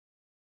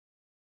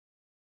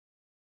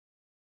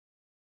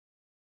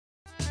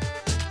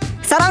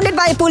Surrounded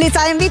by police,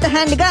 I am with a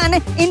handgun.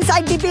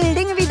 Inside the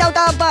building without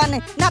a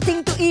bun.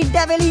 Nothing to eat,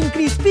 devil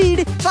increase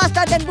speed.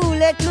 Faster than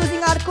bullet,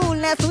 losing our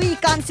coolness. We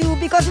can't sue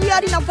because we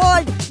are in a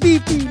fault.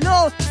 BP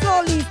low,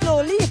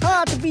 slowly,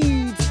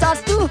 heartbeat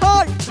starts to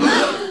halt.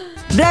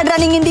 Blood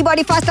running in the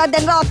body faster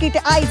than rocket,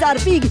 eyes are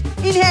big.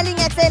 Inhaling,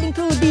 exhaling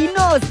through the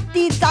nose.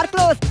 Teeth are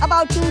close,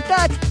 about to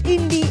touch.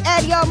 In the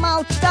air, your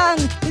mouth,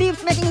 tongue.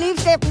 Lips making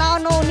lips shape. Now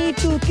no need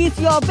to kiss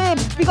your babe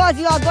because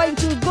you are going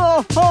to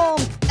go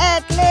home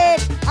at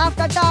late.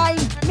 After time,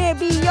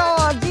 maybe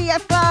your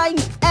GF crying.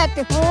 At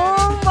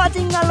home,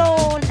 watching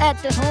alone.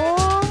 At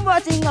home,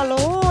 watching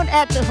alone.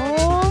 At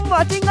home,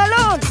 watching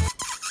alone.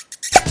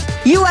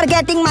 You are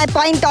getting my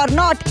point or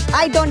not?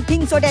 I don't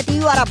think so that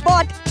you are a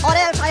bot, or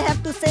else I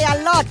have to say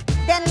a lot.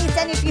 Then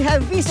listen if you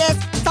have wishes.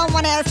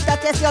 Someone else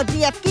touches your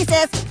GF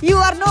kisses. You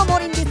are no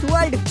more in this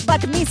world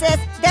but misses.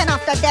 Then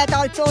after that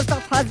all chores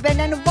of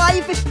husband and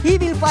wife. He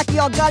will put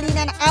your girl in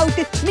and out.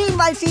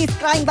 Meanwhile she is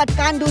crying but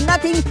can't do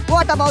nothing.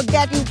 What about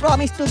that? You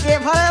promised to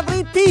give her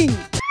everything.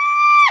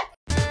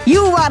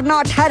 You are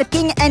not her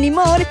king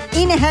anymore.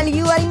 In hell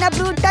you are in a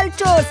brutal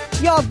chores.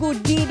 Your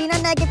good deed in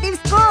a negative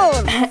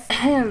score.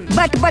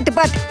 But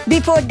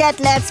before that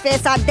let's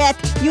face our death.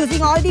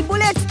 Using all the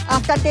bullets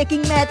after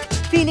taking meth.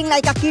 Feeling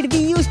like a kid we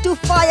used to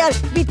fire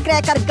with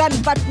cracker gun,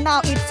 but now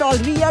it's all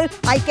real.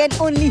 I can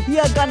only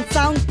hear gun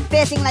sound.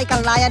 Facing like a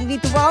lion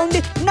with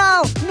wound.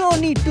 Now no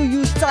need to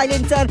use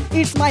silencer.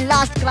 It's my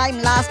last crime,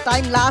 last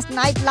time, last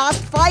night,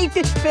 last fight.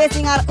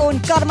 Facing our own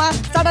karma.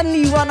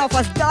 Suddenly one of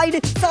us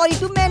died. Sorry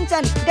to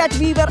mention that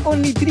we were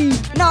only 3.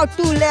 Now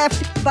 2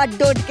 left. But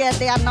don't care,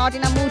 they are not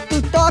in a mood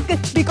to talk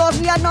because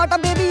we are not a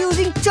baby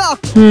using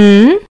chalk.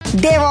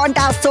 They want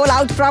our soul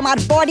out from our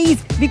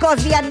bodies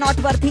because we are not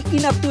worthy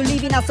enough to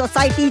live in a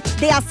society.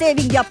 They are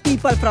saving their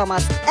people from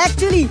us.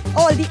 Actually,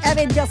 all the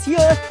Avengers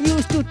here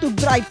used to took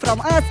bribe from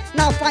us.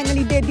 Now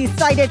finally they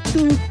decided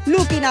to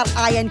look in our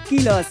eye and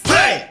kill us.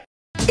 Hey!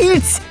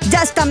 It's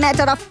just a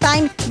matter of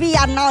time. We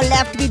are now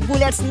left with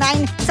bullets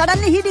 9.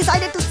 Suddenly he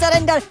decided to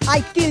surrender.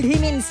 I killed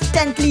him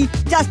instantly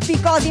just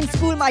because in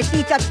school my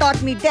teacher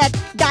taught me that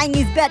dying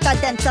is better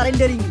than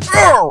surrendering.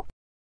 Oh!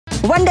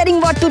 Wondering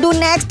what to do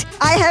next?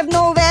 I have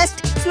no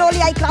vest.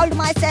 Slowly I crawled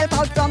myself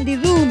out from the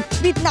room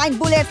with 9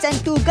 bullets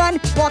and 2 guns,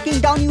 walking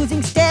down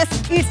using stairs.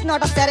 It's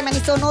not a ceremony,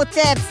 so no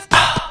chairs.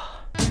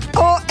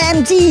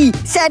 OMG!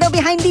 Shadow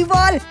behind the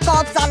wall.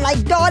 Cops are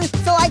like dolls,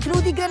 so I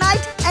threw the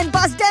grenade and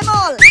bust them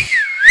all.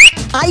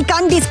 I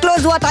can't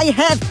disclose what I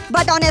have,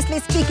 but honestly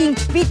speaking,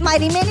 with my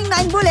remaining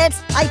 9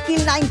 bullets, I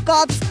killed 9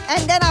 cops.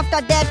 And then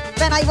after that,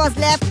 when I was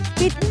left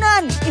with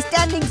none,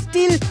 standing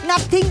still,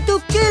 nothing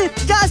to kill,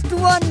 just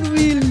one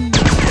will.